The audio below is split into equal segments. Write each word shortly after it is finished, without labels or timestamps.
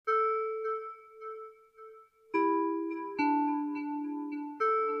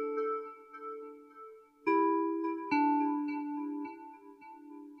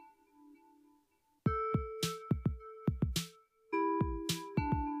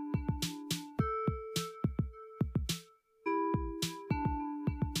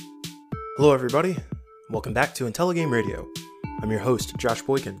Hello everybody, welcome back to IntelliGame Radio. I'm your host, Josh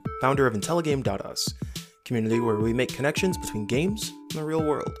Boykin, founder of IntelliGame.us, a community where we make connections between games and the real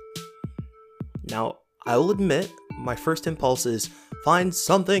world. Now, I will admit, my first impulse is find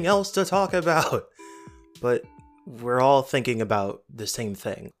something else to talk about, but we're all thinking about the same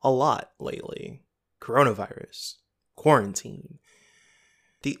thing a lot lately. Coronavirus, quarantine.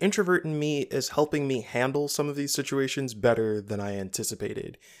 The introvert in me is helping me handle some of these situations better than I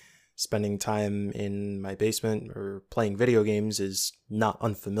anticipated. Spending time in my basement or playing video games is not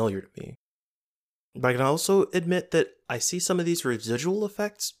unfamiliar to me. But I can also admit that I see some of these residual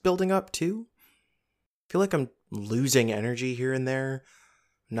effects building up too. I feel like I'm losing energy here and there,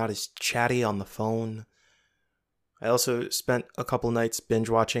 I'm not as chatty on the phone. I also spent a couple nights binge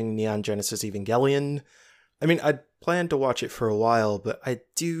watching Neon Genesis Evangelion. I mean, I'd planned to watch it for a while, but I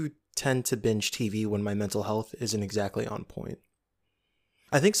do tend to binge TV when my mental health isn't exactly on point.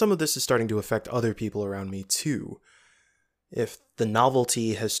 I think some of this is starting to affect other people around me too. If the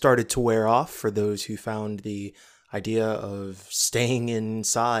novelty has started to wear off for those who found the idea of staying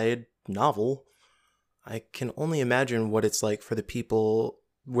inside novel, I can only imagine what it's like for the people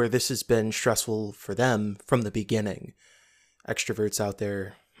where this has been stressful for them from the beginning. Extroverts out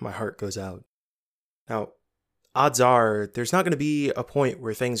there, my heart goes out. Now, odds are there's not going to be a point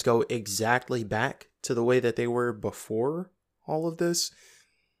where things go exactly back to the way that they were before all of this.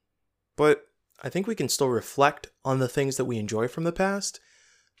 But I think we can still reflect on the things that we enjoy from the past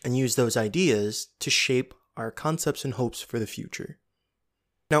and use those ideas to shape our concepts and hopes for the future.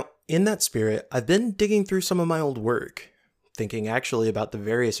 Now, in that spirit, I've been digging through some of my old work, thinking actually about the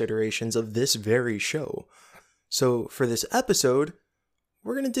various iterations of this very show. So for this episode,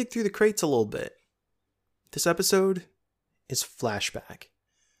 we're going to dig through the crates a little bit. This episode is Flashback.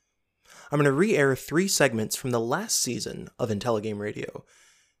 I'm going to re-air 3 segments from the last season of IntelliGame Radio,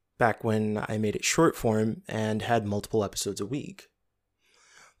 back when I made it short form and had multiple episodes a week.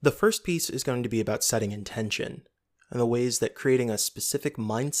 The first piece is going to be about setting intention, and the ways that creating a specific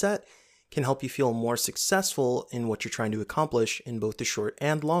mindset can help you feel more successful in what you're trying to accomplish in both the short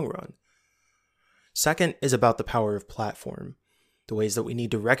and long run. Second is about the power of platform, the ways that we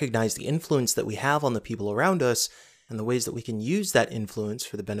need to recognize the influence that we have on the people around us, and the ways that we can use that influence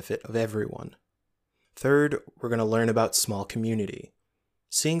for the benefit of everyone. Third, we're going to learn about small community,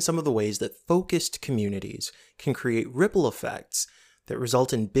 seeing some of the ways that focused communities can create ripple effects that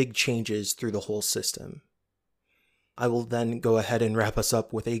result in big changes through the whole system. I will then go ahead and wrap us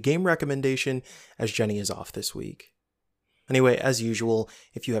up with a game recommendation as Jenny is off this week. Anyway, as usual,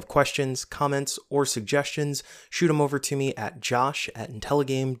 if you have questions, comments, or suggestions, shoot them over to me at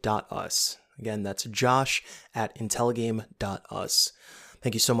josh@intelligame.us. Again, that's josh@intelligame.us.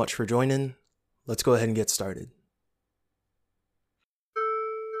 Thank you so much for joining. Let's go ahead and get started.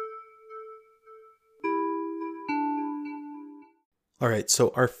 Alright,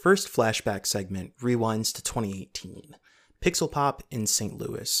 so our first flashback segment rewinds to 2018. Pixel Pop in St.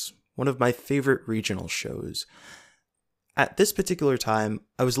 Louis, one of my favorite regional shows. At this particular time,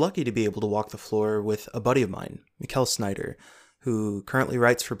 I was lucky to be able to walk the floor with a buddy of mine, Mikkel Snyder, who currently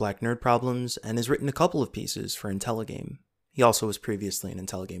writes for Black Nerd Problems and has written a couple of pieces for IntelliGame. He also was previously an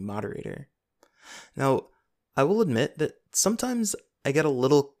IntelliGame moderator. Now, I will admit that sometimes I get a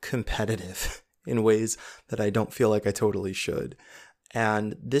little competitive in ways that I don't feel like I totally should.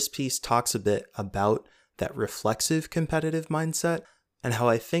 And this piece talks a bit about that reflexive competitive mindset and how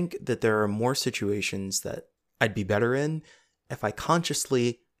I think that there are more situations that I'd be better in if I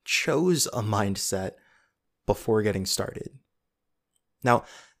consciously chose a mindset before getting started. Now,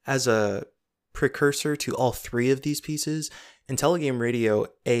 as a precursor to all 3 of these pieces, IntelliGame Radio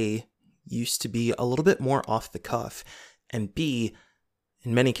A used to be a little bit more off the cuff, and B,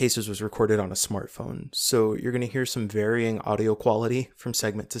 in many cases, was recorded on a smartphone. So you're going to hear some varying audio quality from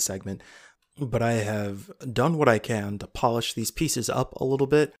segment to segment, but I have done what I can to polish these pieces up a little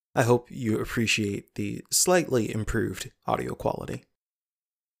bit. I hope you appreciate the slightly improved audio quality.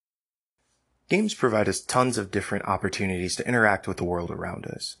 Games provide us tons of different opportunities to interact with the world around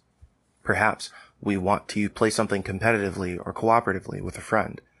us. Perhaps we want to play something competitively or cooperatively with a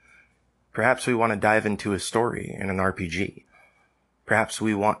friend. Perhaps we want to dive into a story in an RPG. Perhaps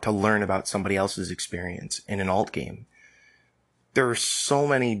we want to learn about somebody else's experience in an alt game. There are so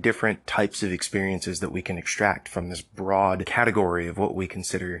many different types of experiences that we can extract from this broad category of what we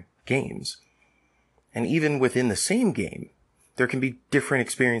consider games. And even within the same game, there can be different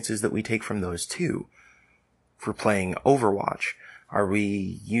experiences that we take from those too. If we're playing Overwatch, are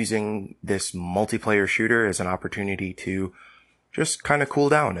we using this multiplayer shooter as an opportunity to just kind of cool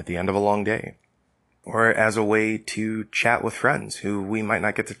down at the end of a long day? Or as a way to chat with friends who we might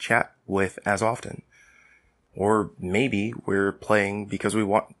not get to chat with as often. Or maybe we're playing because we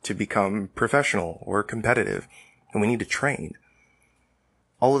want to become professional or competitive, and we need to train.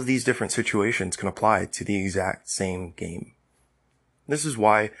 All of these different situations can apply to the exact same game. This is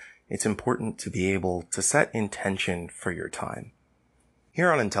why it's important to be able to set intention for your time.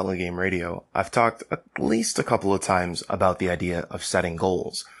 Here on IntelliGame Radio, I've talked at least a couple of times about the idea of setting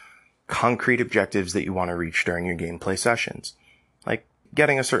goals, concrete objectives that you want to reach during your gameplay sessions, like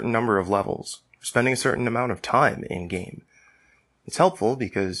getting a certain number of levels, spending a certain amount of time in game. It's helpful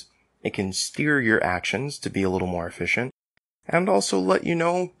because it can steer your actions to be a little more efficient and also let you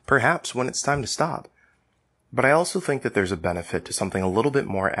know perhaps when it's time to stop. But I also think that there's a benefit to something a little bit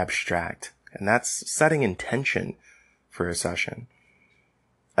more abstract, and that's setting intention for a session.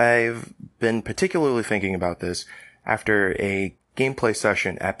 I've been particularly thinking about this after a gameplay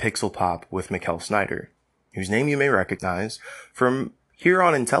session at Pixel Pop with Mikkel Snyder, whose name you may recognize from here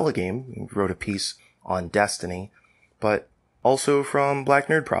on IntelliGame. He wrote a piece on Destiny, but also from Black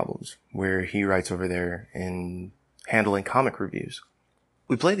Nerd Problems, where he writes over there in handling comic reviews.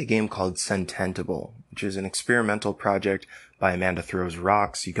 We played a game called Sententable, which is an experimental project by Amanda Throws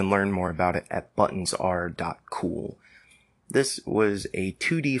Rocks. You can learn more about it at buttonsr.cool. This was a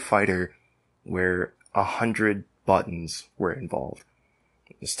 2D fighter where 100 buttons were involved.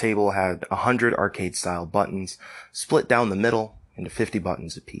 This table had 100 arcade-style buttons split down the middle into 50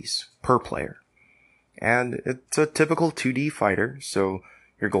 buttons apiece per player. And it's a typical 2D fighter, so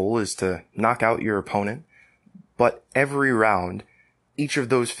your goal is to knock out your opponent, but every round, each of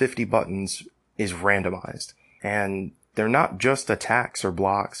those 50 buttons is randomized. And they're not just attacks or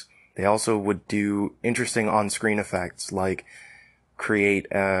blocks. They also would do interesting on-screen effects like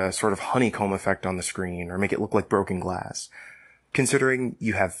create a sort of honeycomb effect on the screen or make it look like broken glass. Considering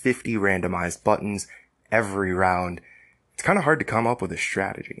you have 50 randomized buttons every round, it's kind of hard to come up with a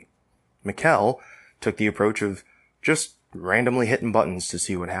strategy. Mikkel took the approach of just randomly hitting buttons to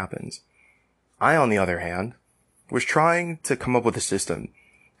see what happens. I, on the other hand, was trying to come up with a system,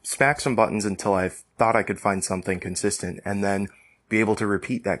 smack some buttons until I thought I could find something consistent, and then be able to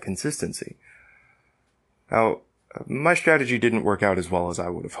repeat that consistency. Now, my strategy didn't work out as well as I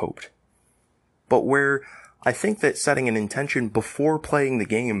would have hoped. But where I think that setting an intention before playing the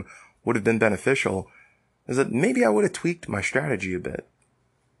game would have been beneficial is that maybe I would have tweaked my strategy a bit.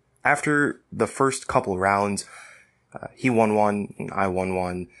 After the first couple rounds, he won one, and I won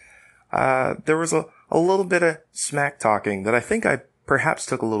one. There was a little bit of smack talking that I think I perhaps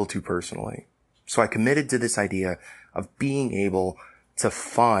took a little too personally. So I committed to this idea of being able to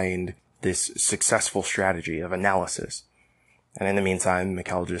find this successful strategy of analysis. And in the meantime,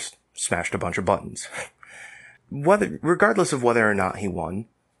 Mikkel just smashed a bunch of buttons. Regardless of whether or not he won,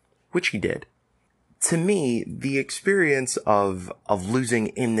 which he did, to me, the experience of losing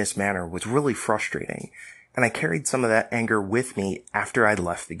in this manner was really frustrating, and I carried some of that anger with me after I'd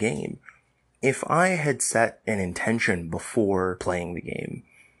left the game. If I had set an intention before playing the game,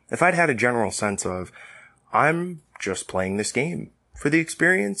 if I'd had a general sense of, I'm just playing this game for the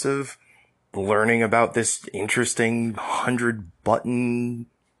experience of learning about this interesting 100-button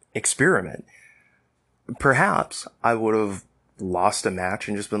experiment, perhaps I would have lost a match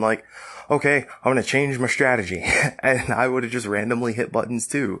and just been like, okay, I'm going to change my strategy. And I would have just randomly hit buttons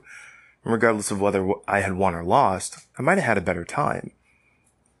too. Regardless of whether I had won or lost, I might have had a better time.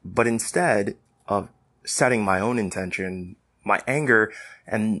 But instead of setting my own intention, my anger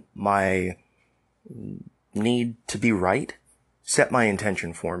and my need to be right set my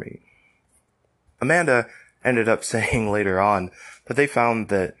intention for me. Amanda ended up saying later on that they found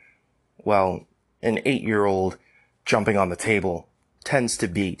that, well, an 8-year-old jumping on the table tends to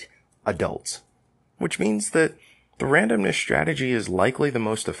beat adults, which means that the randomness strategy is likely the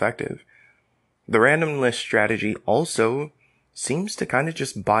most effective. The randomness strategy also seems to kind of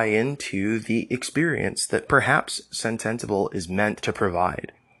just buy into the experience that perhaps Sententable is meant to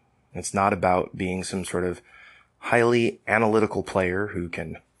provide. It's not about being some sort of highly analytical player who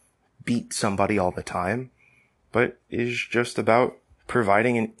can beat somebody all the time, but is just about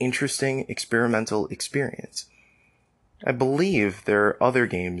providing an interesting experimental experience. I believe there are other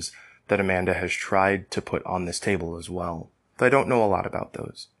games that Amanda has tried to put on this table as well, though I don't know a lot about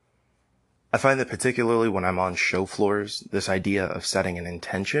those. I find that particularly when I'm on show floors, this idea of setting an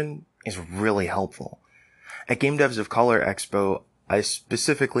intention is really helpful. At Game Devs of Color Expo, I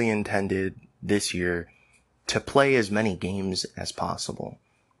specifically intended this year to play as many games as possible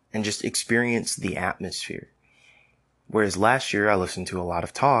and just experience the atmosphere. Whereas last year I listened to a lot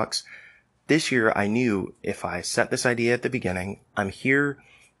of talks, this year I knew if I set this idea at the beginning, I'm here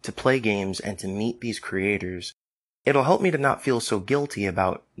to play games and to meet these creators, It'll help me to not feel so guilty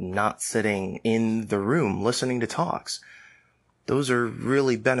about not sitting in the room listening to talks. Those are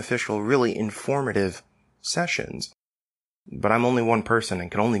really beneficial, really informative sessions. But I'm only one person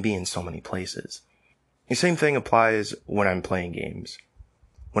and can only be in so many places. The same thing applies when I'm playing games.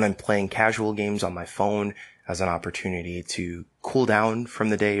 When I'm playing casual games on my phone as an opportunity to cool down from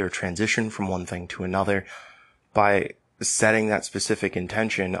the day or transition from one thing to another by setting that specific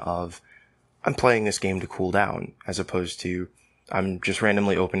intention of I'm playing this game to cool down, as opposed to I'm just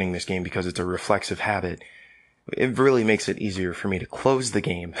randomly opening this game because it's a reflexive habit. It really makes it easier for me to close the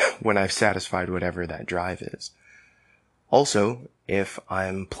game when I've satisfied whatever that drive is. Also, if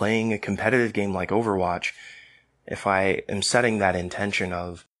I'm playing a competitive game like Overwatch, if I am setting that intention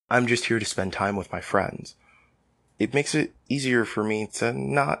of I'm just here to spend time with my friends, it makes it easier for me to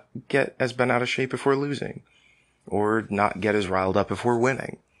not get as bent out of shape if we're losing, or not get as riled up if we're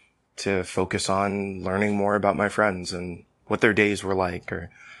winning, to focus on learning more about my friends and what their days were like, or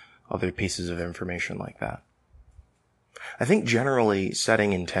other pieces of information like that. I think generally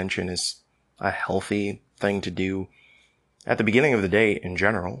setting intention is a healthy thing to do at the beginning of the day in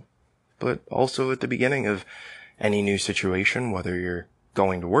general, but also at the beginning of any new situation, whether you're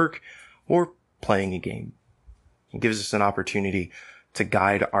going to work or playing a game. It gives us an opportunity to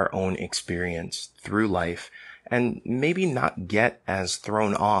guide our own experience through life and maybe not get as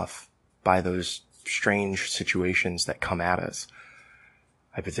thrown off by those strange situations that come at us.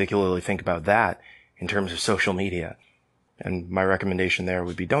 I particularly think about that in terms of social media. And my recommendation there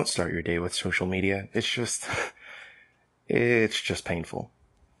would be don't start your day with social media. It's just painful.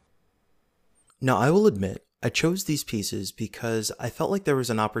 Now, I will admit, I chose these pieces because I felt like there was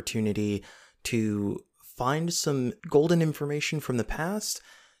an opportunity to find some golden information from the past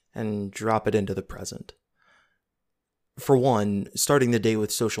and drop it into the present. For one, starting the day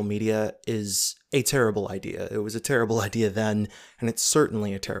with social media is a terrible idea. It was a terrible idea then, and it's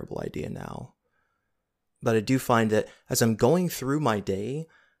certainly a terrible idea now. But I do find that as I'm going through my day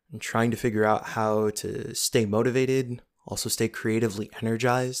and trying to figure out how to stay motivated, also stay creatively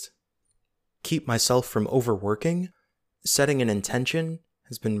energized, keep myself from overworking, setting an intention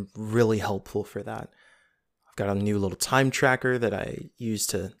has been really helpful for that. I've got a new little time tracker that I use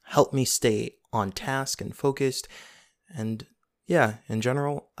to help me stay on task and focused. And yeah, in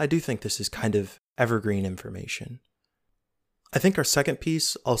general, I do think this is kind of evergreen information. I think our second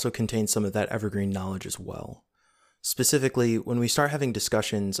piece also contains some of that evergreen knowledge as well. Specifically, when we start having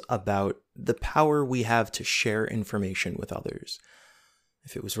discussions about the power we have to share information with others.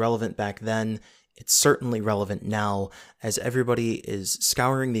 If it was relevant back then, it's certainly relevant now, as everybody is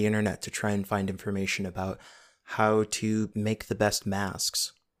scouring the internet to try and find information about how to make the best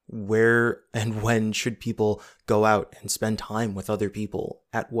masks. Where and when should people go out and spend time with other people?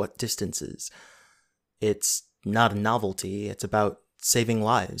 At what distances? It's not a novelty. It's about saving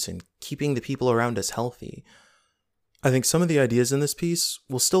lives and keeping the people around us healthy. I think some of the ideas in this piece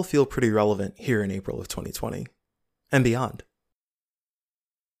will still feel pretty relevant here in April of 2020 and beyond.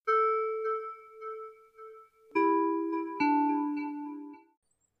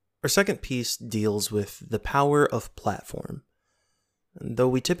 Our second piece deals with the power of platform. Though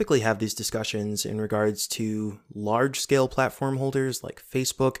we typically have these discussions in regards to large-scale platform holders like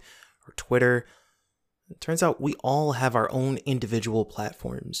Facebook or Twitter, it turns out we all have our own individual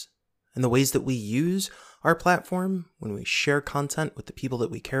platforms. And the ways that we use our platform when we share content with the people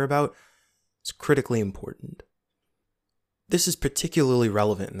that we care about is critically important. This is particularly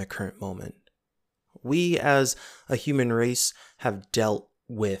relevant in the current moment. We as a human race have dealt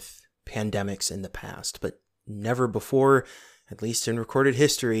with pandemics in the past, but never before, at least in recorded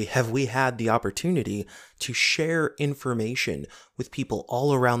history, have we had the opportunity to share information with people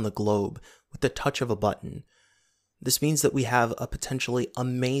all around the globe with the touch of a button. This means that we have a potentially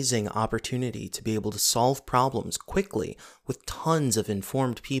amazing opportunity to be able to solve problems quickly with tons of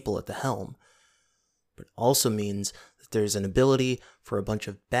informed people at the helm. But it also means that there's an ability for a bunch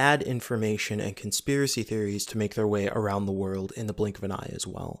of bad information and conspiracy theories to make their way around the world in the blink of an eye as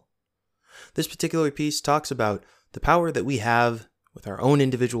well. This particular piece talks about the power that we have with our own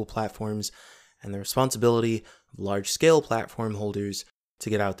individual platforms and the responsibility of large-scale platform holders to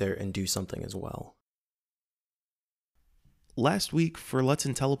get out there and do something as well. Last week for Let's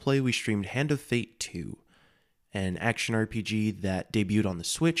IntelliPlay, we streamed Hand of Fate 2, an action RPG that debuted on the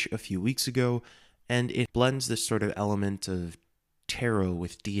Switch a few weeks ago, and it blends this sort of element of tarot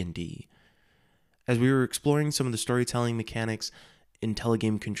with D&D. As we were exploring some of the storytelling mechanics,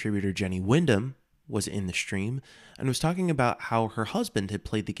 IntelliGame contributor Jenny Wyndham was in the stream and was talking about how her husband had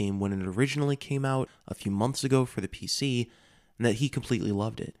played the game when it originally came out a few months ago for the PC, and that he completely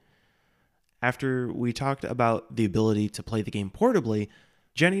loved it. After we talked about the ability to play the game portably,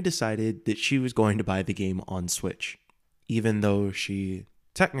 Jenny decided that she was going to buy the game on Switch, even though she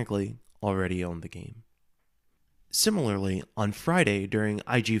technically already owned the game. Similarly, on Friday during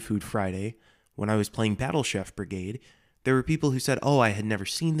IG Food Friday, when I was playing Battle Chef Brigade, there were people who said, "Oh, I had never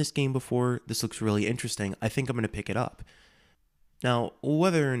seen this game before. This looks really interesting. I think I'm going to pick it up." Now,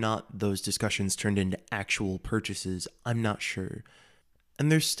 whether or not those discussions turned into actual purchases, I'm not sure.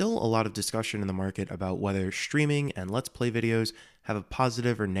 And there's still a lot of discussion in the market about whether streaming and Let's Play videos have a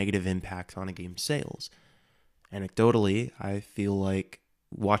positive or negative impact on a game's sales. Anecdotally, I feel like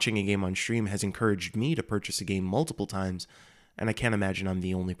watching a game on stream has encouraged me to purchase a game multiple times, and I can't imagine I'm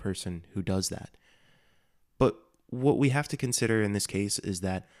the only person who does that. But what we have to consider in this case is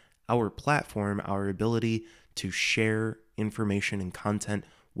that our platform, our ability to share information and content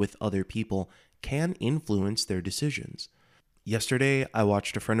with other people, can influence their decisions. Yesterday, I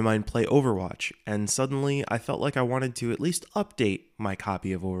watched a friend of mine play Overwatch, and suddenly I felt like I wanted to at least update my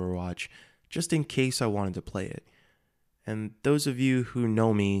copy of Overwatch, just in case I wanted to play it. And those of you who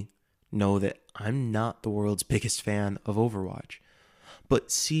know me know that I'm not the world's biggest fan of Overwatch.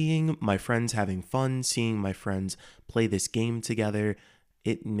 But seeing my friends having fun, seeing my friends play this game together,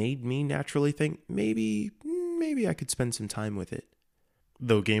 it made me naturally think maybe I could spend some time with it.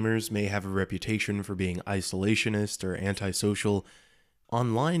 Though gamers may have a reputation for being isolationist or antisocial,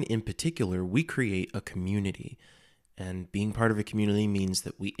 online in particular, we create a community. And being part of a community means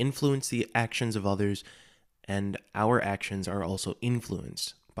that we influence the actions of others, and our actions are also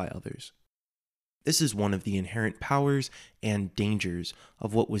influenced by others. This is one of the inherent powers and dangers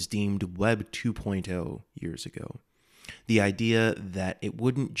of what was deemed Web 2.0 years ago. The idea that it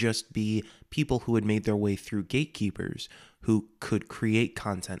wouldn't just be people who had made their way through gatekeepers who could create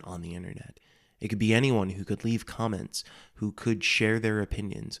content on the internet. It could be anyone who could leave comments, who could share their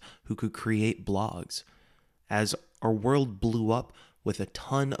opinions, who could create blogs. As our world blew up with a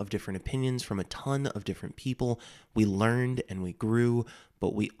ton of different opinions from a ton of different people, we learned and we grew,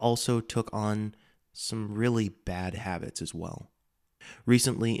 but we also took on some really bad habits as well.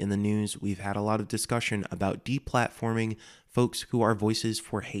 Recently in the news, we've had a lot of discussion about deplatforming folks who are voices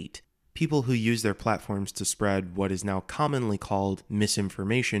for hate, people who use their platforms to spread what is now commonly called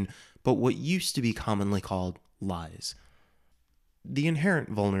misinformation, but what used to be commonly called lies. The inherent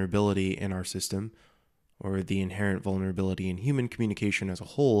vulnerability in our system, or the inherent vulnerability in human communication as a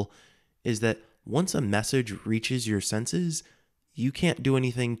whole, is that once a message reaches your senses, you can't do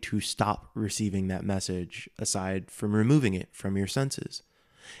anything to stop receiving that message aside from removing it from your senses.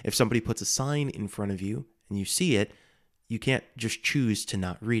 If somebody puts a sign in front of you and you see it, you can't just choose to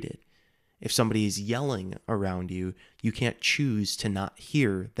not read it. If somebody is yelling around you, you can't choose to not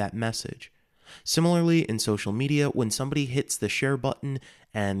hear that message. Similarly, in social media, when somebody hits the share button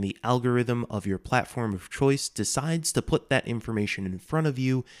and the algorithm of your platform of choice decides to put that information in front of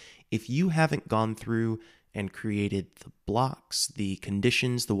you, if you haven't gone through and created the blocks, the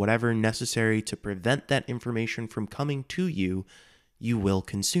conditions, the whatever necessary to prevent that information from coming to you, you will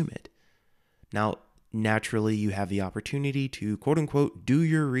consume it. Now, naturally, you have the opportunity to, quote unquote, do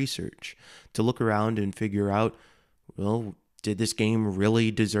your research, to look around and figure out, well, did this game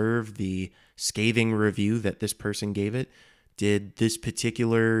really deserve the scathing review that this person gave it? Did this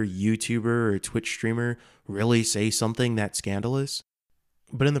particular YouTuber or Twitch streamer really say something that's scandalous?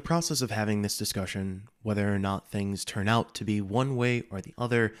 But in the process of having this discussion, whether or not things turn out to be one way or the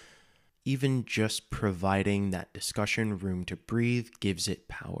other, even just providing that discussion room to breathe gives it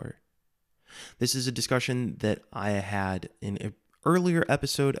power. This is a discussion that I had in an earlier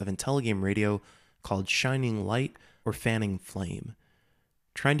episode of IntelliGame Radio called Shining Light or Fanning Flame,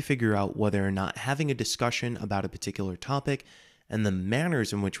 trying to figure out whether or not having a discussion about a particular topic and the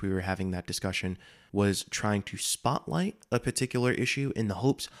manners in which we were having that discussion was trying to spotlight a particular issue in the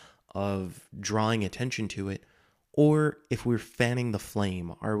hopes of drawing attention to it, or if we're fanning the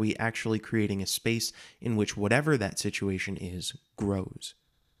flame, are we actually creating a space in which whatever that situation is grows?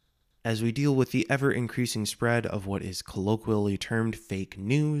 As we deal with the ever-increasing spread of what is colloquially termed fake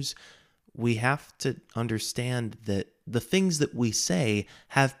news, we have to understand that the things that we say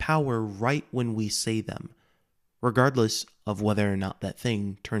have power right when we say them, regardless of whether or not that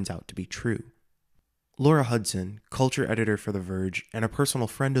thing turns out to be true. Laura Hudson, culture editor for The Verge and a personal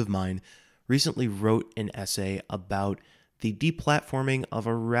friend of mine, recently wrote an essay about the deplatforming of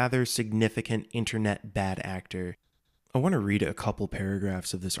a rather significant internet bad actor. I want to read a couple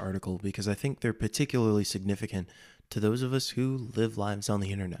paragraphs of this article because I think they're particularly significant to those of us who live lives on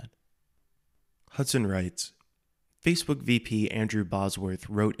the internet. Hudson writes, Facebook VP Andrew Bosworth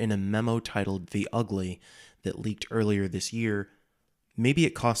wrote in a memo titled The Ugly that leaked earlier this year, Maybe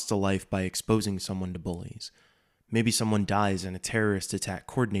it costs a life by exposing someone to bullies. Maybe someone dies in a terrorist attack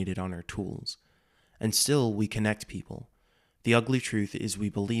coordinated on our tools. And still, we connect people. The ugly truth is we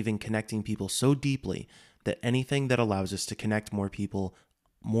believe in connecting people so deeply that anything that allows us to connect more people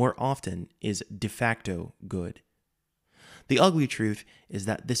more often is de facto good. The ugly truth is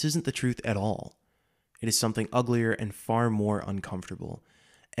that this isn't the truth at all. It is something uglier and far more uncomfortable.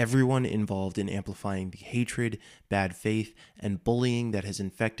 Everyone involved in amplifying the hatred, bad faith, and bullying that has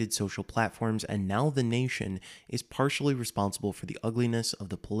infected social platforms and now the nation is partially responsible for the ugliness of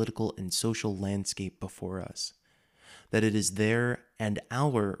the political and social landscape before us. That it is their and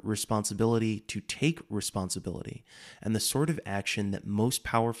our responsibility to take responsibility, and the sort of action that most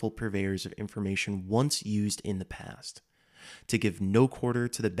powerful purveyors of information once used in the past. To give no quarter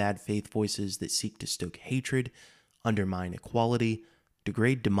to the bad faith voices that seek to stoke hatred, undermine equality,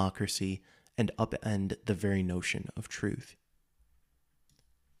 degrade democracy, and upend the very notion of truth.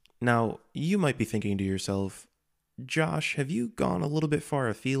 Now, you might be thinking to yourself, Josh, have you gone a little bit far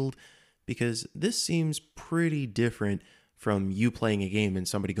afield? Because this seems pretty different from you playing a game and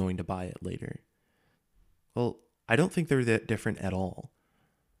somebody going to buy it later. Well, I don't think they're that different at all.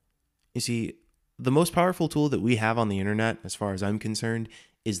 You see, the most powerful tool that we have on the internet, as far as I'm concerned,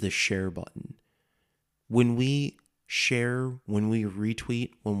 is the share button. When we share, when we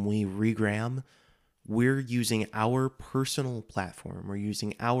retweet, when we regram, we're using our personal platform, we're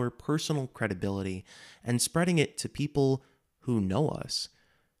using our personal credibility and spreading it to people who know us,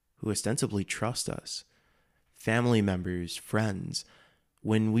 who ostensibly trust us, family members, friends.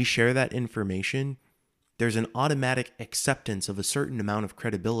 When we share that information, there's an automatic acceptance of a certain amount of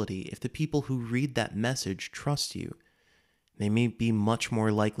credibility if the people who read that message trust you. They may be much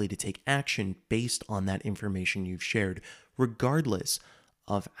more likely to take action based on that information you've shared, regardless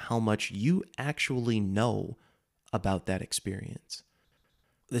of how much you actually know about that experience.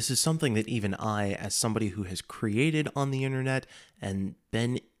 This is something that even I, as somebody who has created on the internet and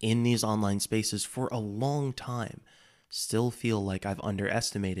been in these online spaces for a long time, still feel like I've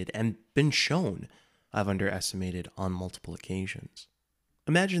underestimated and been shown I've underestimated on multiple occasions.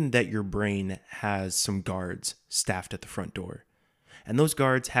 Imagine that your brain has some guards staffed at the front door, and those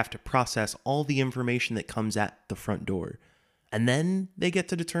guards have to process all the information that comes at the front door, and then they get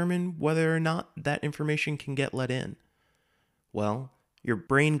to determine whether or not that information can get let in. Well, your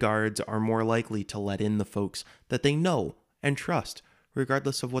brain guards are more likely to let in the folks that they know and trust,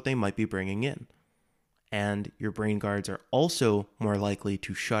 regardless of what they might be bringing in. And your brain guards are also more likely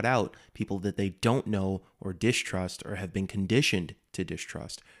to shut out people that they don't know or distrust or have been conditioned to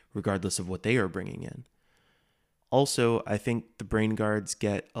distrust, regardless of what they are bringing in. Also, I think the brain guards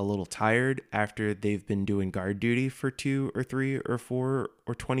get a little tired after they've been doing guard duty for 2 or 3 or 4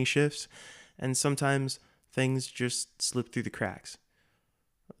 or 20 shifts, and sometimes things just slip through the cracks.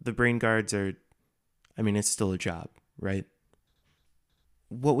 The brain guards it's still a job, right?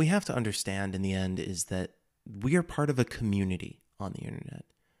 What we have to understand in the end is that we are part of a community on the internet,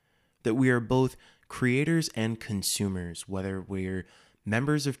 that we are both creators and consumers, whether we're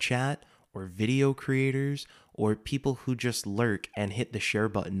members of chat or video creators or people who just lurk and hit the share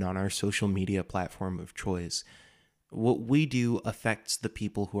button on our social media platform of choice. What we do affects the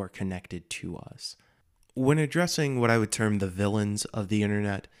people who are connected to us. When addressing what I would term the villains of the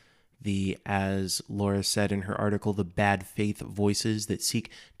internet, as Laura said in her article, the bad faith voices that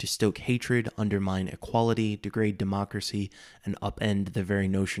seek to stoke hatred, undermine equality, degrade democracy, and upend the very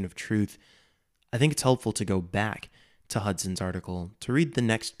notion of truth, I think it's helpful to go back to Hudson's article to read the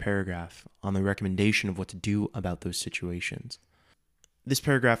next paragraph on the recommendation of what to do about those situations. This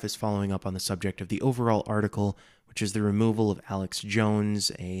paragraph is following up on the subject of the overall article, which is the removal of Alex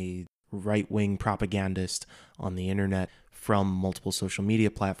Jones, a right-wing propagandist on the internet, from multiple social media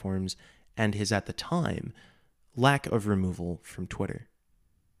platforms, and his, at the time, lack of removal from Twitter.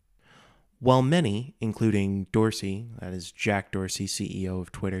 While many, including Dorsey, that is Jack Dorsey, CEO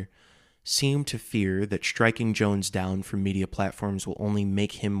of Twitter, seem to fear that striking Jones down from media platforms will only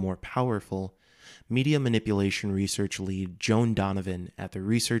make him more powerful, media manipulation research lead Joan Donovan at the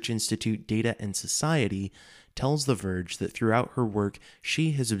Research Institute Data and Society tells The Verge that throughout her work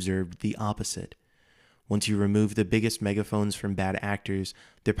she has observed the opposite. Once you remove the biggest megaphones from bad actors,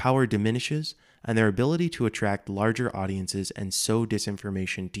 their power diminishes and their ability to attract larger audiences and sow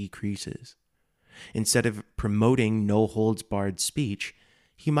disinformation decreases. Instead of promoting no-holds-barred speech,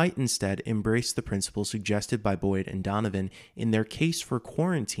 he might instead embrace the principle suggested by Boyd and Donovan in their case for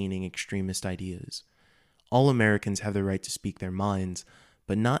quarantining extremist ideas. All Americans have the right to speak their minds,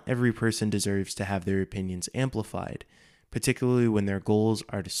 but not every person deserves to have their opinions amplified, particularly when their goals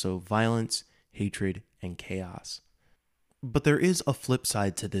are to sow violence, hatred, and chaos. But there is a flip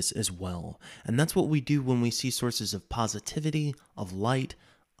side to this as well, and that's what we do when we see sources of positivity, of light,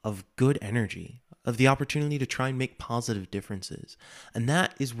 of good energy, of the opportunity to try and make positive differences. And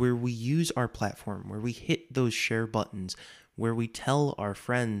that is where we use our platform, where we hit those share buttons, where we tell our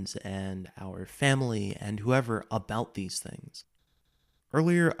friends and our family and whoever about these things.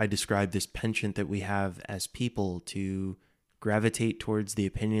 Earlier, I described this penchant that we have as people to gravitate towards the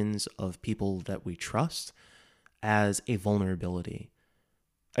opinions of people that we trust as a vulnerability.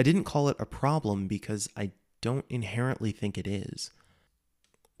 I didn't call it a problem because I don't inherently think it is.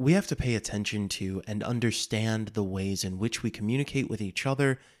 We have to pay attention to and understand the ways in which we communicate with each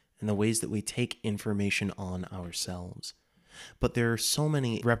other and the ways that we take information on ourselves. But there are so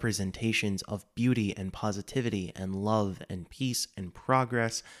many representations of beauty and positivity and love and peace and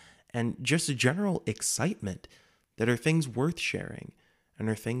progress and just a general excitement that are things worth sharing and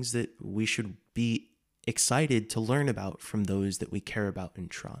are things that we should be excited to learn about from those that we care about and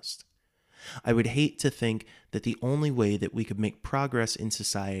trust. I would hate to think that the only way that we could make progress in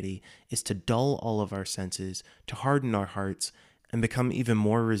society is to dull all of our senses, to harden our hearts, and become even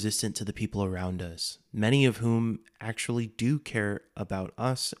more resistant to the people around us, many of whom actually do care about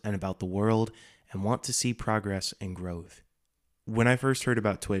us and about the world and want to see progress and growth. When I first heard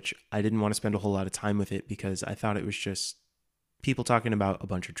about Twitch, I didn't want to spend a whole lot of time with it because I thought it was just people talking about a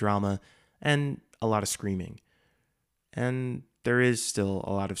bunch of drama and a lot of screaming. And there is still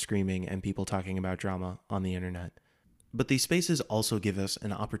a lot of screaming and people talking about drama on the internet. But these spaces also give us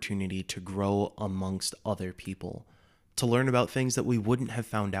an opportunity to grow amongst other people, to learn about things that we wouldn't have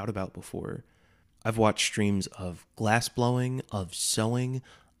found out about before. I've watched streams of glass blowing, of sewing,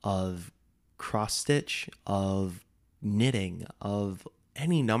 of cross stitch, of knitting, of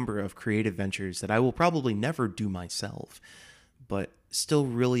any number of creative ventures that I will probably never do myself, but still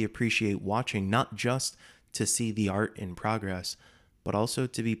really appreciate watching, not just to see the art in progress, but also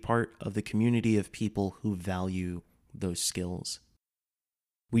to be part of the community of people who value those skills.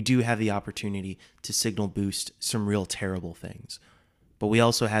 We do have the opportunity to signal boost some real terrible things, but we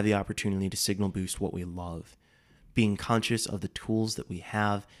also have the opportunity to signal boost what we love. Being conscious of the tools that we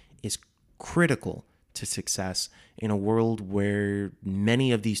have is critical to success in a world where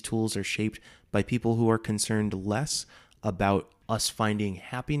many of these tools are shaped by people who are concerned less about us finding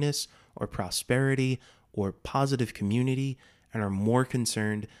happiness or prosperity or positive community and are more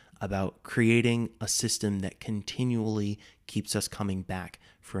concerned about creating a system that continually keeps us coming back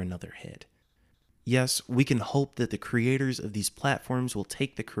for another hit. Yes, we can hope that the creators of these platforms will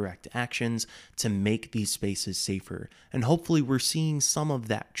take the correct actions to make these spaces safer, and hopefully we're seeing some of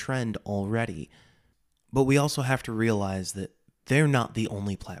that trend already. But we also have to realize that they're not the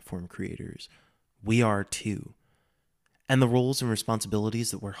only platform creators. We are too. And the roles and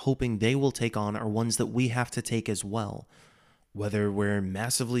responsibilities that we're hoping they will take on are ones that we have to take as well. Whether we're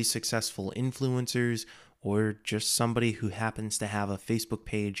massively successful influencers or just somebody who happens to have a Facebook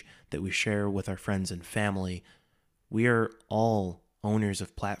page that we share with our friends and family, we are all owners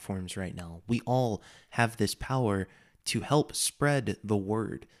of platforms right now. We all have this power to help spread the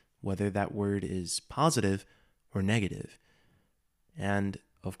word, whether that word is positive or negative. And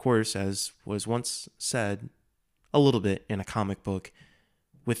of course, as was once said, a little bit in a comic book,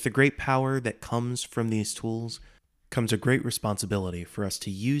 with the great power that comes from these tools comes a great responsibility for us to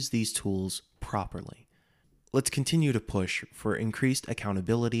use these tools properly. Let's continue to push for increased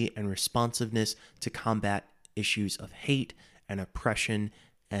accountability and responsiveness to combat issues of hate and oppression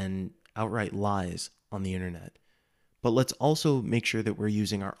and outright lies on the internet. But let's also make sure that we're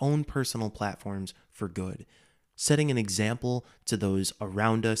using our own personal platforms for good, setting an example to those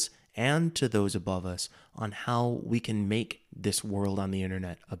around us and to those above us on how we can make this world on the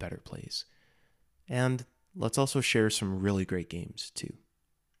internet a better place. And let's also share some really great games too.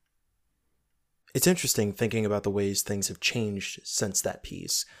 It's interesting thinking about the ways things have changed since that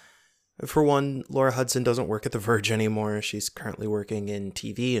piece. For one, Laura Hudson doesn't work at The Verge anymore. She's currently working in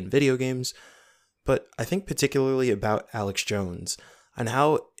TV and video games. But I think particularly about Alex Jones and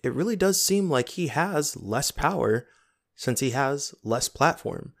how it really does seem like he has less power since he has less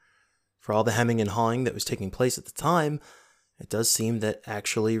platform. For all the hemming and hawing that was taking place at the time, it does seem that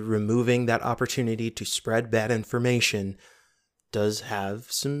actually removing that opportunity to spread bad information does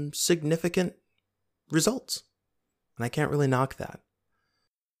have some significant results. And I can't really knock that.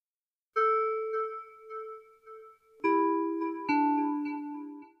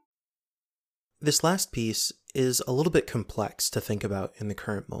 This last piece is a little bit complex to think about in the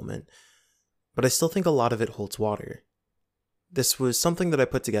current moment, but I still think a lot of it holds water. This was something that I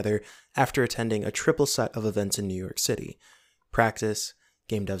put together after attending a triple set of events in New York City: Practice,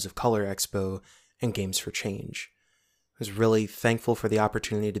 Game Devs of Color Expo, and Games for Change. was really thankful for the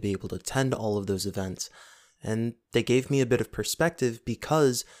opportunity to be able to attend all of those events, and they gave me a bit of perspective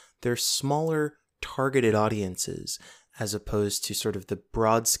because they're smaller, targeted audiences as opposed to sort of the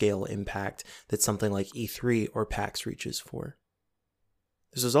broad scale impact that something like E3 or PAX reaches for.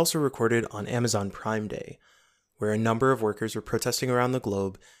 This was also recorded on Amazon Prime Day, where a number of workers were protesting around the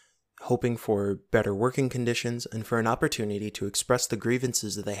globe, hoping for better working conditions and for an opportunity to express the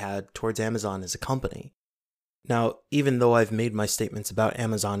grievances that they had towards Amazon as a company. Now, even though I've made my statements about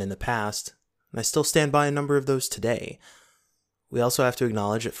Amazon in the past, I still stand by a number of those today. We also have to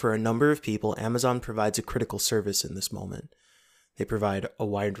acknowledge that for a number of people, Amazon provides a critical service in this moment. They provide a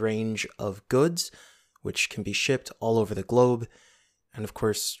wide range of goods, which can be shipped all over the globe, and of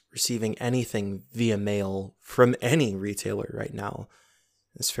course, receiving anything via mail from any retailer right now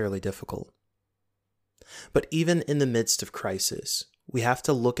is fairly difficult. But even in the midst of crisis, we have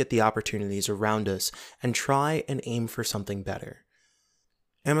to look at the opportunities around us and try and aim for something better.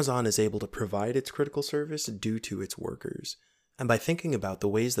 Amazon is able to provide its critical service due to its workers. And by thinking about the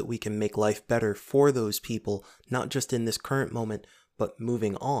ways that we can make life better for those people, not just in this current moment, but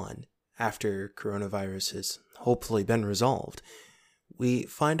moving on after coronavirus has hopefully been resolved, we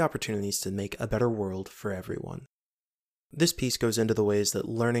find opportunities to make a better world for everyone. This piece goes into the ways that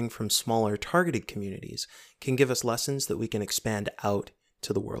learning from smaller targeted communities can give us lessons that we can expand out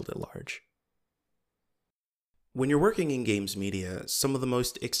to the world at large. When you're working in games media, some of the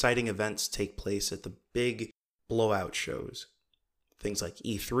most exciting events take place at the big blowout shows. Things like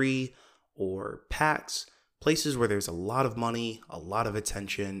E3 or PAX, places where there's a lot of money, a lot of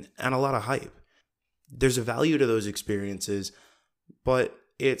attention, and a lot of hype. There's a value to those experiences, but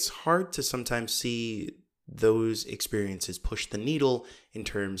it's hard to sometimes see those experiences push the needle in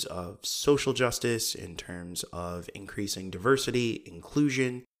terms of social justice, in terms of increasing diversity,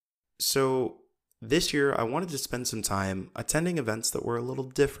 inclusion. So this year, I wanted to spend some time attending events that were a little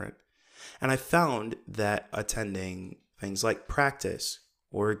different. And I found that attending things like Practice,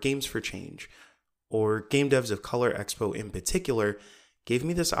 or Games for Change, or Game Devs of Color Expo in particular, gave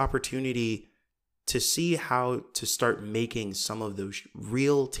me this opportunity to see how to start making some of those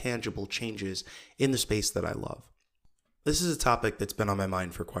real tangible changes in the space that I love. This is a topic that's been on my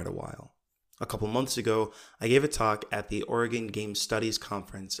mind for quite a while. A couple months ago, I gave a talk at the Oregon Game Studies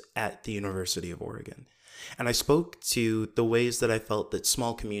Conference at the University of Oregon, and I spoke to the ways that I felt that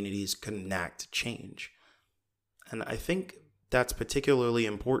small communities could enact change. And I think that's particularly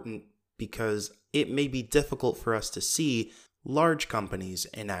important because it may be difficult for us to see large companies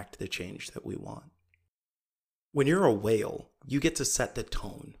enact the change that we want. When you're a whale, you get to set the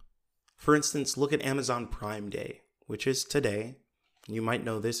tone. For instance, look at Amazon Prime Day, which is today. You might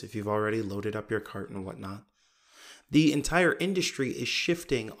know this if you've already loaded up your cart and whatnot. The entire industry is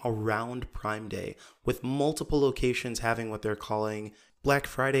shifting around Prime Day, with multiple locations having what they're calling Black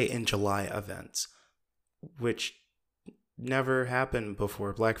Friday in July events, which never happened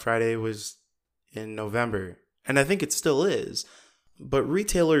before. Black Friday was in November, and I think it still is. But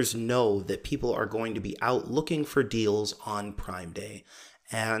retailers know that people are going to be out looking for deals on Prime Day,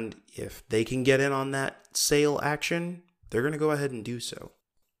 and if they can get in on that sale action, they're going to go ahead and do so.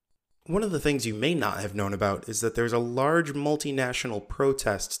 One of the things you may not have known about is that there's a large multinational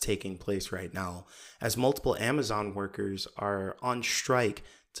protest taking place right now, as multiple Amazon workers are on strike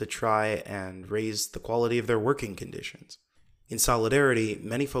to try and raise the quality of their working conditions. In solidarity,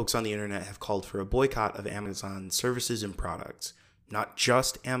 many folks on the internet have called for a boycott of Amazon services and products. Not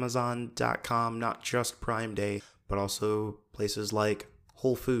just Amazon.com, not just Prime Day, but also places like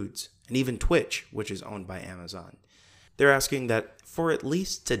Whole Foods and even Twitch, which is owned by Amazon. They're asking that for at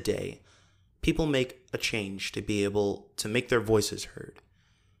least today, people make a change to be able to make their voices heard.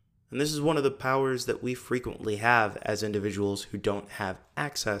 And this is one of the powers that we frequently have as individuals who don't have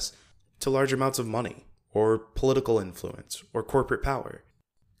access to large amounts of money, or political influence, or corporate power.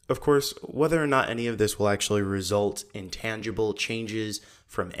 Of course, whether or not any of this will actually result in tangible changes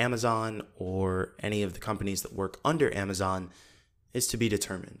from Amazon or any of the companies that work under Amazon is to be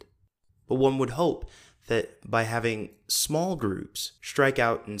determined. But one would hope that by having small groups strike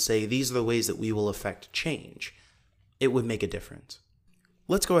out and say these are the ways that we will affect change, it would make a difference.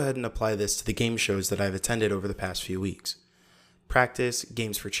 Let's go ahead and apply this to the game shows that I've attended over the past few weeks. Practice,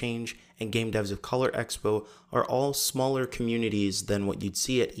 Games for Change, and Game Devs of Color Expo are all smaller communities than what you'd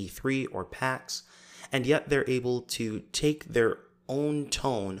see at E3 or PAX, and yet they're able to take their own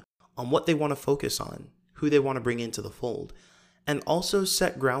tone on what they want to focus on, who they want to bring into the fold, and also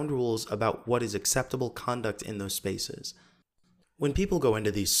set ground rules about what is acceptable conduct in those spaces. When people go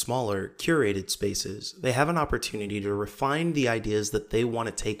into these smaller, curated spaces, they have an opportunity to refine the ideas that they want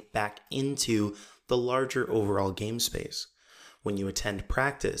to take back into the larger overall game space. When you attend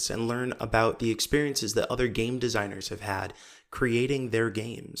practice and learn about the experiences that other game designers have had creating their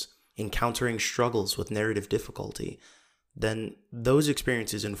games, encountering struggles with narrative difficulty, then those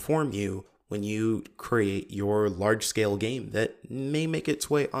experiences inform you when you create your large-scale game that may make its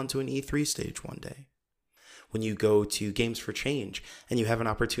way onto an E3 stage one day. When you go to Games for Change and you have an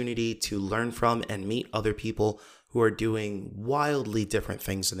opportunity to learn from and meet other people who are doing wildly different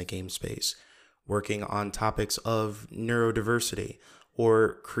things in the game space, working on topics of neurodiversity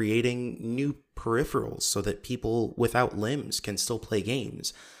or creating new peripherals so that people without limbs can still play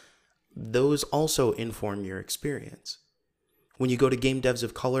games, those also inform your experience. When you go to Game Devs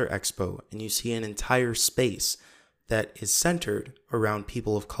of Color Expo and you see an entire space that is centered around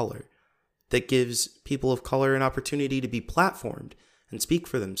people of color, that gives people of color an opportunity to be platformed and speak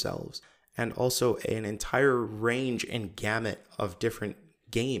for themselves, and also an entire range and gamut of different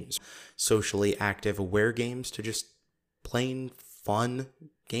games, socially active, aware games to just plain fun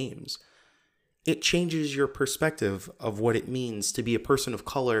games. It changes your perspective of what it means to be a person of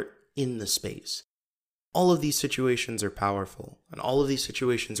color in the space. All of these situations are powerful, and all of these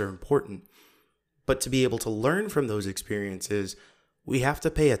situations are important, but to be able to learn from those experiences, we have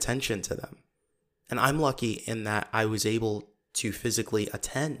to pay attention to them. And I'm lucky in that I was able to physically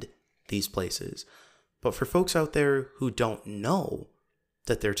attend these places. But for folks out there who don't know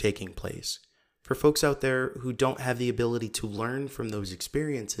that they're taking place, for folks out there who don't have the ability to learn from those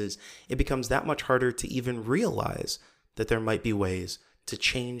experiences, it becomes that much harder to even realize that there might be ways to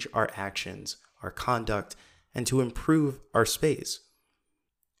change our actions, our conduct, and to improve our space.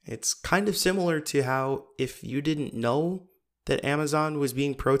 It's kind of similar to how if you didn't know that Amazon was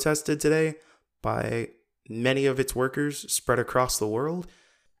being protested today by many of its workers spread across the world,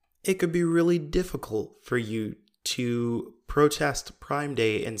 it could be really difficult for you to protest Prime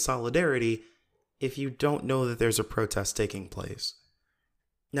Day in solidarity if you don't know that there's a protest taking place.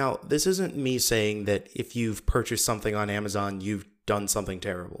 Now, this isn't me saying that if you've purchased something on Amazon, you've done something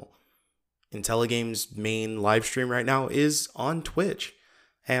terrible. IntelliGame's main live stream right now is on Twitch,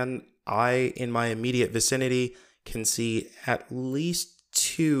 and I, in my immediate vicinity, can see at least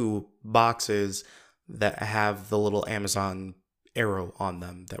 2 boxes that have the little Amazon arrow on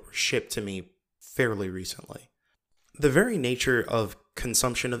them that were shipped to me fairly recently. The very nature of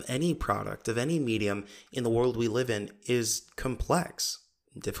consumption of any product, of any medium in the world we live in is complex,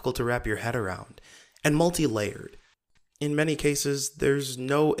 difficult to wrap your head around, and multi-layered. In many cases, there's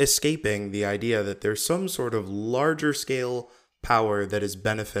no escaping the idea that there's some sort of larger scale power that is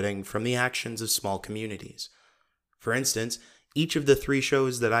benefiting from the actions of small communities. For instance, each of the 3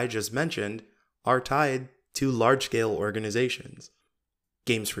 shows that I just mentioned are tied to large-scale organizations.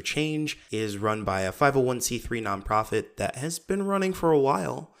 Games for Change is run by a 501c3 nonprofit that has been running for a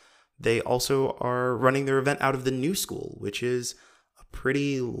while. They also are running their event out of the New School, which is a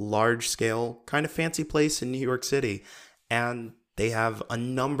pretty large-scale, kind of fancy place in New York City. And they have a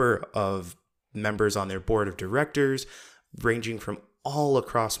number of members on their board of directors, ranging from all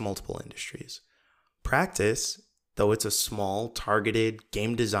across multiple industries. Practice, though it's a small, targeted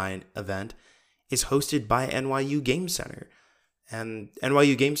game design event, is hosted by NYU Game Center. And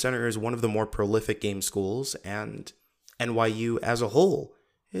NYU Game Center is one of the more prolific game schools, and NYU as a whole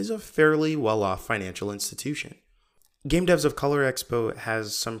is a fairly well-off financial institution. Game Devs of Color Expo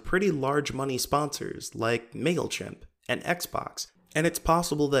has some pretty large money sponsors like MailChimp and Xbox, and it's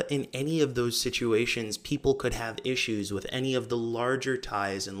possible that in any of those situations, people could have issues with any of the larger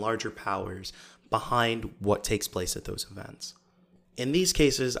ties and larger powers behind what takes place at those events. In these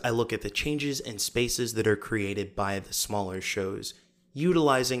cases, I look at the changes and spaces that are created by the smaller shows,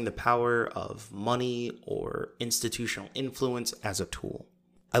 utilizing the power of money or institutional influence as a tool.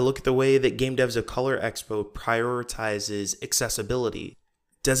 I look at the way that Game Devs of Color Expo prioritizes accessibility,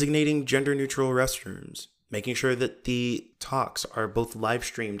 designating gender-neutral restrooms, making sure that the talks are both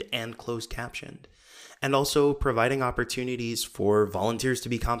live-streamed and closed-captioned, and also providing opportunities for volunteers to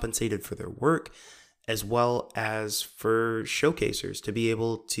be compensated for their work, as well as for showcasers to be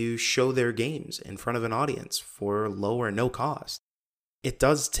able to show their games in front of an audience for low or no cost. It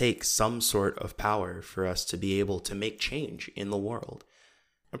does take some sort of power for us to be able to make change in the world.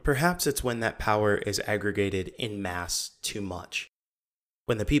 Perhaps it's when that power is aggregated en masse too much.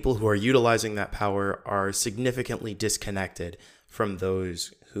 When the people who are utilizing that power are significantly disconnected from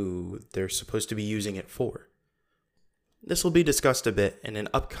those who they're supposed to be using it for. This will be discussed a bit in an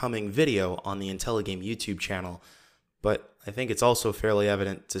upcoming video on the IntelliGame YouTube channel, but I think it's also fairly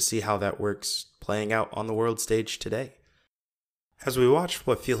evident to see how that works playing out on the world stage today. As we watched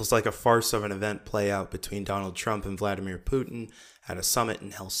what feels like a farce of an event play out between Donald Trump and Vladimir Putin at a summit in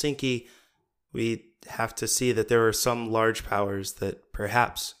Helsinki, We have to see that there are some large powers that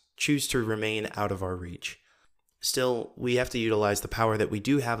perhaps choose to remain out of our reach. Still, we have to utilize the power that we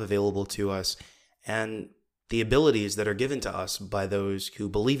do have available to us and the abilities that are given to us by those who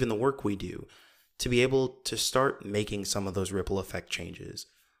believe in the work we do to be able to start making some of those ripple effect changes.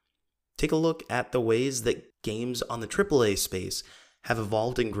 Take a look at the ways that games on the AAA space have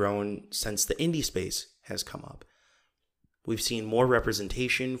evolved and grown since the indie space has come up. We've seen more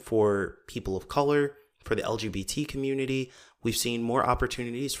representation for people of color, for the LGBT community. We've seen more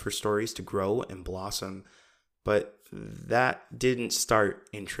opportunities for stories to grow and blossom. But that didn't start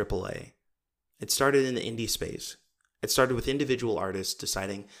in AAA. It started in the indie space. It started with individual artists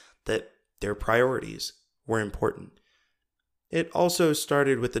deciding that their priorities were important. It also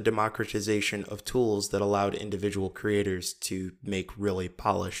started with the democratization of tools that allowed individual creators to make really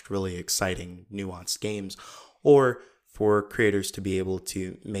polished, really exciting, nuanced games, or for creators to be able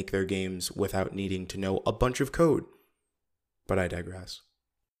to make their games without needing to know a bunch of code. But I digress.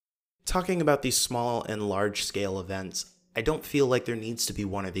 Talking about these small and large scale events, I don't feel like there needs to be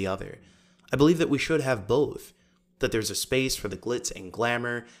one or the other. I believe that we should have both. That there's a space for the glitz and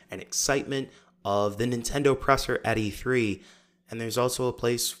glamour and excitement of the Nintendo presser at E3, and there's also a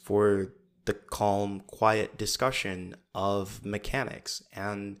place for the calm, quiet discussion of mechanics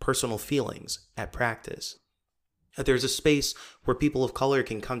and personal feelings at practice. That there's a space where people of color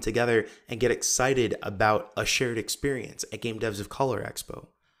can come together and get excited about a shared experience at Game Devs of Color Expo.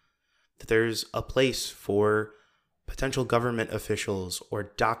 That there's a place for potential government officials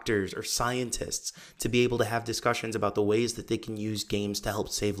or doctors or scientists to be able to have discussions about the ways that they can use games to help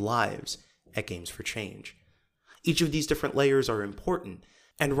save lives at Games for Change. Each of these different layers are important,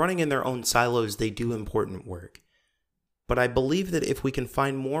 and running in their own silos, they do important work. But I believe that if we can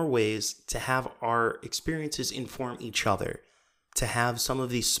find more ways to have our experiences inform each other, to have some of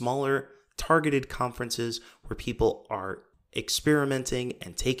these smaller targeted conferences where people are experimenting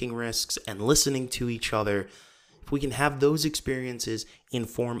and taking risks and listening to each other, if we can have those experiences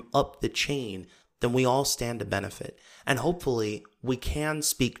inform up the chain, then we all stand to benefit. And hopefully we can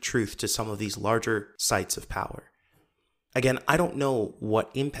speak truth to some of these larger sites of power. Again, I don't know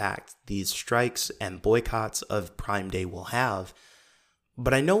what impact these strikes and boycotts of Prime Day will have,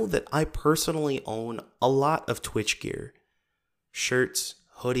 but I know that I personally own a lot of Twitch gear. Shirts,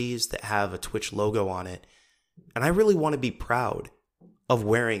 hoodies that have a Twitch logo on it, and I really want to be proud of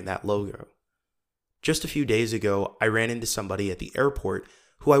wearing that logo. Just a few days ago, I ran into somebody at the airport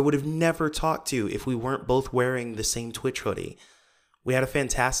who I would have never talked to if we weren't both wearing the same Twitch hoodie. We had a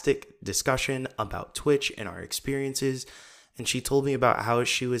fantastic discussion about Twitch and our experiences, and she told me about how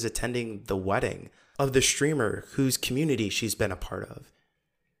she was attending the wedding of the streamer whose community she's been a part of.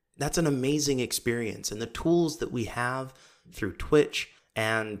 That's an amazing experience, and the tools that we have through Twitch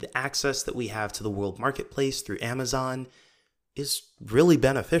and the access that we have to the world marketplace through Amazon is really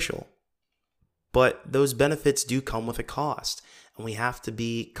beneficial. But those benefits do come with a cost, and we have to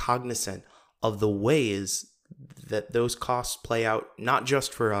be cognizant of the ways that those costs play out, not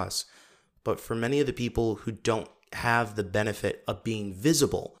just for us, but for many of the people who don't have the benefit of being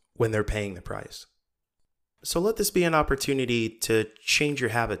visible when they're paying the price. So let this be an opportunity to change your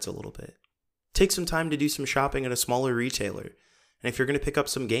habits a little bit. Take some time to do some shopping at a smaller retailer. And if you're going to pick up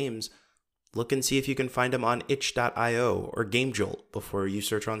some games, look and see if you can find them on itch.io or GameJolt before you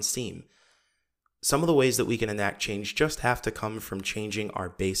search on Steam. Some of the ways that we can enact change just have to come from changing our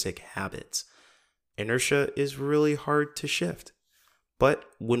basic habits. Inertia is really hard to shift. But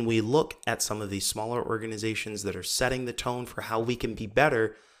when we look at some of these smaller organizations that are setting the tone for how we can be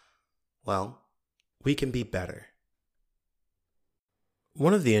better, well, we can be better.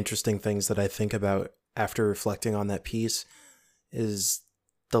 One of the interesting things that I think about after reflecting on that piece is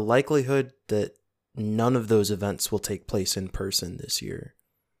the likelihood that none of those events will take place in person this year.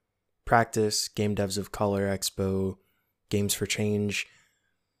 Practice, Game Devs of Color Expo, Games for Change,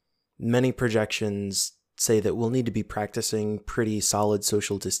 many projections say that we'll need to be practicing pretty solid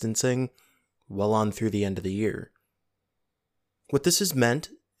social distancing well on through the end of the year. What this has meant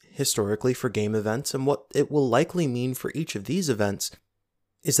historically for game events and what it will likely mean for each of these events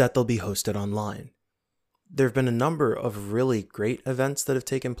is that they'll be hosted online. There have been a number of really great events that have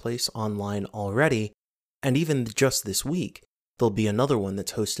taken place online already, and even just this week, there'll be another one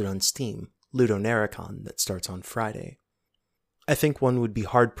that's hosted on Steam, Ludonarracon, that starts on Friday. I think one would be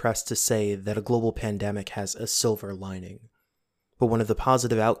hard-pressed to say that a global pandemic has a silver lining, but one of the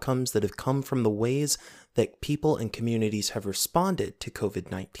positive outcomes that have come from the ways that people and communities have responded to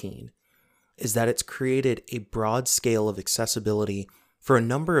COVID-19 is that it's created a broad scale of accessibility for a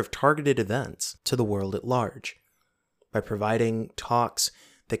number of targeted events to the world at large. By providing talks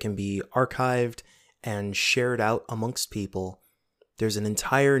that can be archived and shared out amongst people, there's an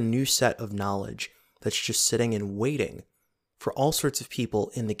entire new set of knowledge that's just sitting and waiting for all sorts of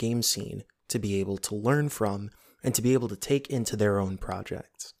people in the game scene to be able to learn from and to be able to take into their own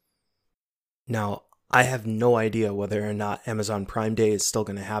projects. Now, I have no idea whether or not Amazon Prime Day is still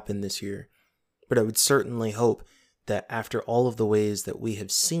going to happen this year, but I would certainly hope that after all of the ways that we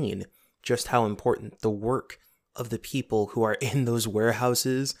have seen just how important the work of the people who are in those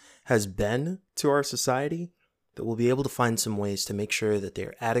warehouses has been to our society, that we'll be able to find some ways to make sure that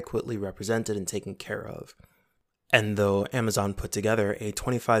they're adequately represented and taken care of. And though Amazon put together a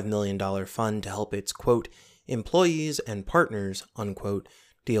 $25 million fund to help its, quote, employees and partners, unquote,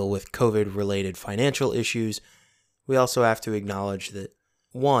 deal with COVID-related financial issues, we also have to acknowledge that,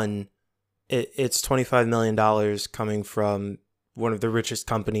 one, it's $25 million coming from one of the richest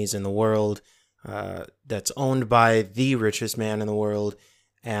companies in the world, that's owned by the richest man in the world,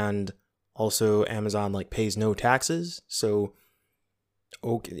 and also Amazon pays no taxes, so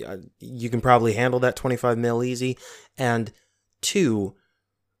okay, you can probably handle that 25 mil easy. And two,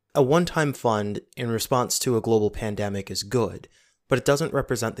 a one-time fund in response to a global pandemic is good, but it doesn't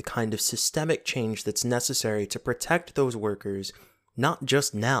represent the kind of systemic change that's necessary to protect those workers, not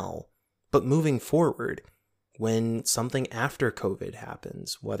just now, but moving forward when something after COVID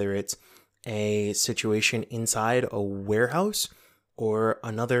happens, whether it's a situation inside a warehouse or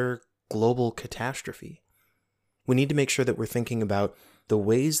another global catastrophe. We need to make sure that we're thinking about the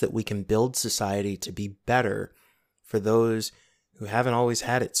ways that we can build society to be better for those who haven't always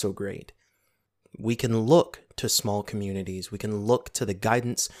had it so great. We can look to small communities, we can look to the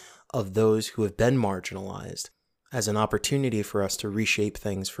guidance of those who have been marginalized as an opportunity for us to reshape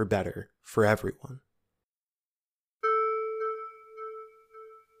things for better for everyone.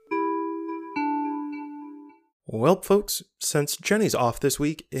 Well, folks, since Jenny's off this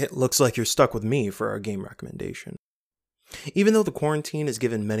week, it looks like you're stuck with me for our game recommendation. Even though the quarantine has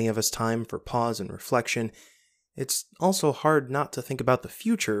given many of us time for pause and reflection, it's also hard not to think about the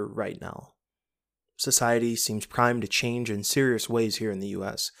future right now. Society seems primed to change in serious ways here in the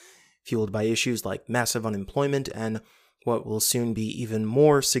US, fueled by issues like massive unemployment and what will soon be even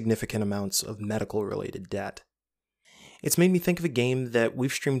more significant amounts of medical-related debt. It's made me think of a game that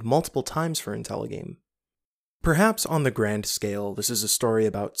we've streamed multiple times for IntelliGame. Perhaps on the grand scale, this is a story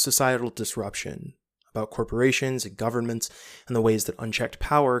about societal disruption, about corporations and governments and the ways that unchecked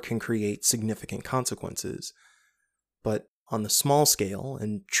power can create significant consequences. But on the small scale,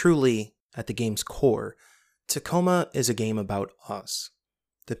 and truly at the game's core, Tacoma is a game about us,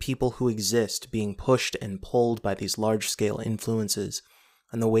 the people who exist being pushed and pulled by these large-scale influences,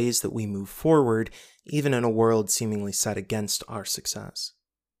 and the ways that we move forward even in a world seemingly set against our success.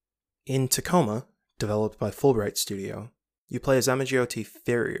 In Tacoma, developed by Fulbright Studio, you play as Amagioti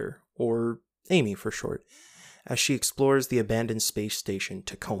Ferrier, or Amy for short, as she explores the abandoned space station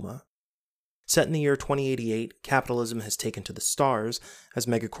Tacoma. Set in the year 2088, capitalism has taken to the stars as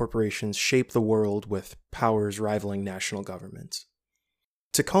megacorporations shape the world with powers rivaling national governments.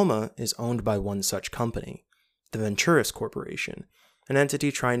 Tacoma is owned by one such company, the Venturis Corporation, an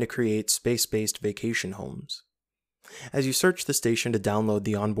entity trying to create space-based vacation homes. As you search the station to download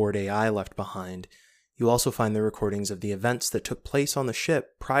the onboard AI left behind, you also find the recordings of the events that took place on the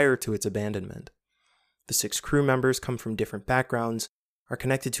ship prior to its abandonment. The 6 crew members come from different backgrounds, are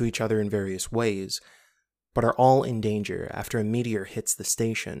connected to each other in various ways, but are all in danger after a meteor hits the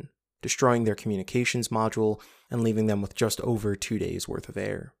station, destroying their communications module and leaving them with just over 2 days' worth of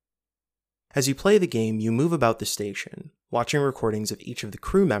air. As you play the game, you move about the station, watching recordings of each of the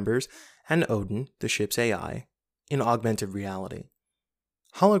crew members and Odin, the ship's AI, in augmented reality.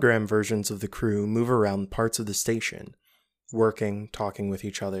 Hologram versions of the crew move around parts of the station, working, talking with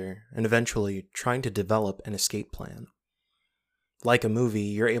each other, and eventually trying to develop an escape plan. Like a movie,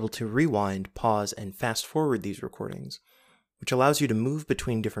 you're able to rewind, pause, and fast forward these recordings, which allows you to move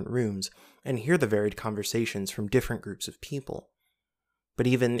between different rooms and hear the varied conversations from different groups of people. But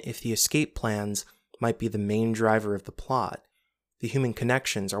even if the escape plans might be the main driver of the plot, the human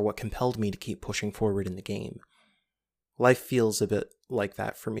connections are what compelled me to keep pushing forward in the game. Life feels a bit like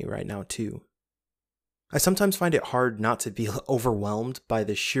that for me right now, too. I sometimes find it hard not to be overwhelmed by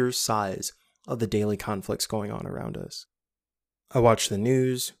the sheer size of the daily conflicts going on around us. I watch the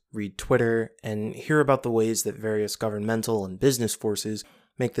news, read Twitter, and hear about the ways that various governmental and business forces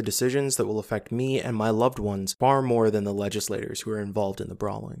make the decisions that will affect me and my loved ones far more than the legislators who are involved in the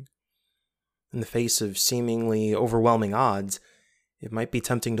brawling. In the face of seemingly overwhelming odds, it might be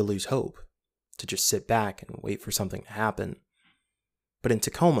tempting to lose hope, to just sit back and wait for something to happen. But in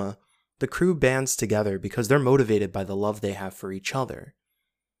Tacoma, the crew bands together because they're motivated by the love they have for each other.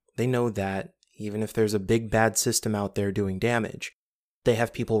 They know that even if there's a big bad system out there doing damage, they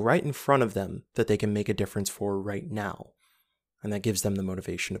have people right in front of them that they can make a difference for right now, and that gives them the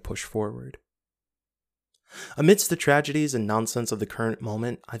motivation to push forward. Amidst the tragedies and nonsense of the current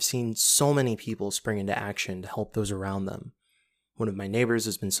moment, I've seen so many people spring into action to help those around them. One of my neighbors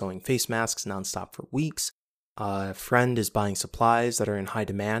has been sewing face masks nonstop for weeks. A friend is buying supplies that are in high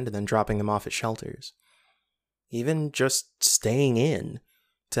demand and then dropping them off at shelters. Even just staying in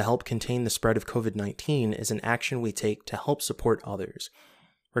to help contain the spread of COVID-19 is an action we take to help support others,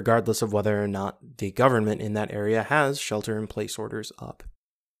 regardless of whether or not the government in that area has shelter-in-place orders up.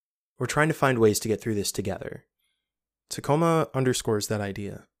 We're trying to find ways to get through this together. Tacoma underscores that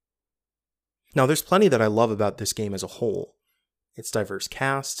idea. Now, there's plenty that I love about this game as a whole. Its diverse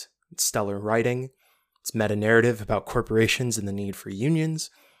cast, its stellar writing, its meta-narrative about corporations and the need for unions,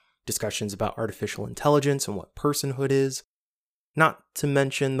 discussions about artificial intelligence and what personhood is, not to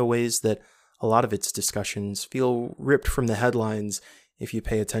mention the ways that a lot of its discussions feel ripped from the headlines if you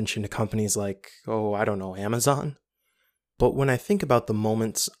pay attention to companies like, Amazon. But when I think about the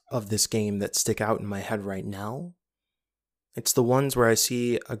moments of this game that stick out in my head right now, it's the ones where I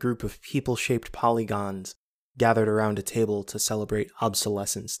see a group of people-shaped polygons gathered around a table to celebrate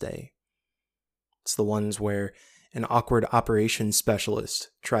Obsolescence Day. It's the ones where an awkward operations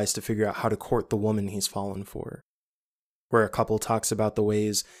specialist tries to figure out how to court the woman he's fallen for. Where a couple talks about the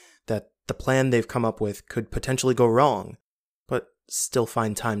ways that the plan they've come up with could potentially go wrong, but still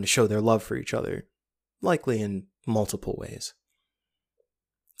find time to show their love for each other, likely in multiple ways.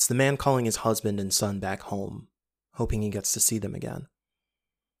 It's the man calling his husband and son back home, hoping he gets to see them again.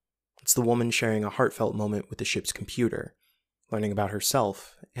 It's the woman sharing a heartfelt moment with the ship's computer, learning about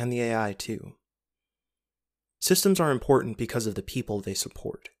herself and the AI too. Systems are important because of the people they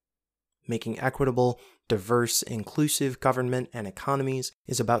support. Making equitable, diverse, inclusive government and economies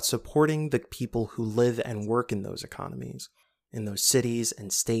is about supporting the people who live and work in those economies, in those cities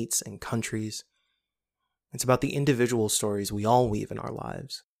and states and countries. It's about the individual stories we all weave in our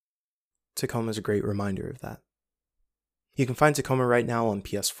lives. Tacoma is a great reminder of that. You can find Tacoma right now on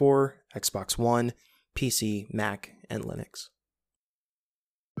PS4, Xbox One, PC, Mac, and Linux.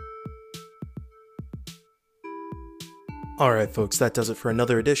 Alright folks, that does it for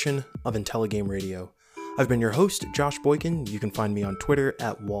another edition of IntelliGame Radio. I've been your host, Josh Boykin. You can find me on Twitter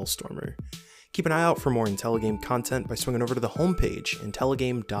at Wallstormer. Keep an eye out for more IntelliGame content by swinging over to the homepage,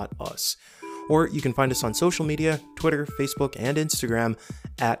 intelligame.us. Or you can find us on social media, Twitter, Facebook, and Instagram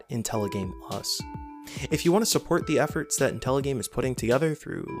at IntelliGameUs. If you want to support the efforts that IntelliGame is putting together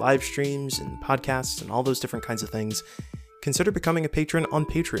through live streams and podcasts and all those different kinds of things, consider becoming a patron on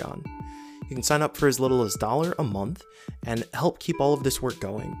Patreon. You can sign up for as little as $1 a month and help keep all of this work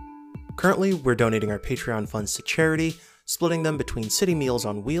going. Currently, we're donating our Patreon funds to charity, splitting them between City Meals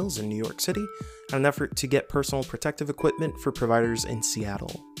on Wheels in New York City and an effort to get personal protective equipment for providers in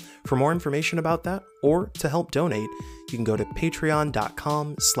Seattle. For more information about that, or to help donate, you can go to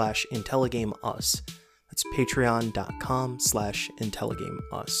patreon.com/IntelliGameUs. That's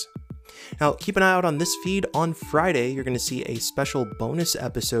patreon.com/IntelliGameUs. Now, keep an eye out on this feed. On Friday, you're going to see a special bonus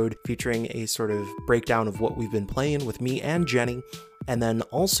episode featuring a sort of breakdown of what we've been playing with me and Jenny. And then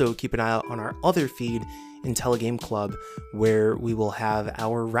also keep an eye out on our other feed, IntelliGame Club, where we will have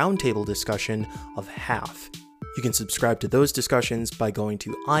our roundtable discussion of Half. You can subscribe to those discussions by going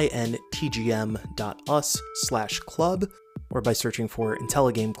to intgm.us/club or by searching for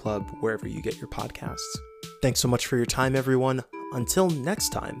IntelliGame Club wherever you get your podcasts. Thanks so much for your time, everyone. Until next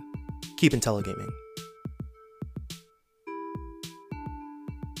time, keep IntelliGaming.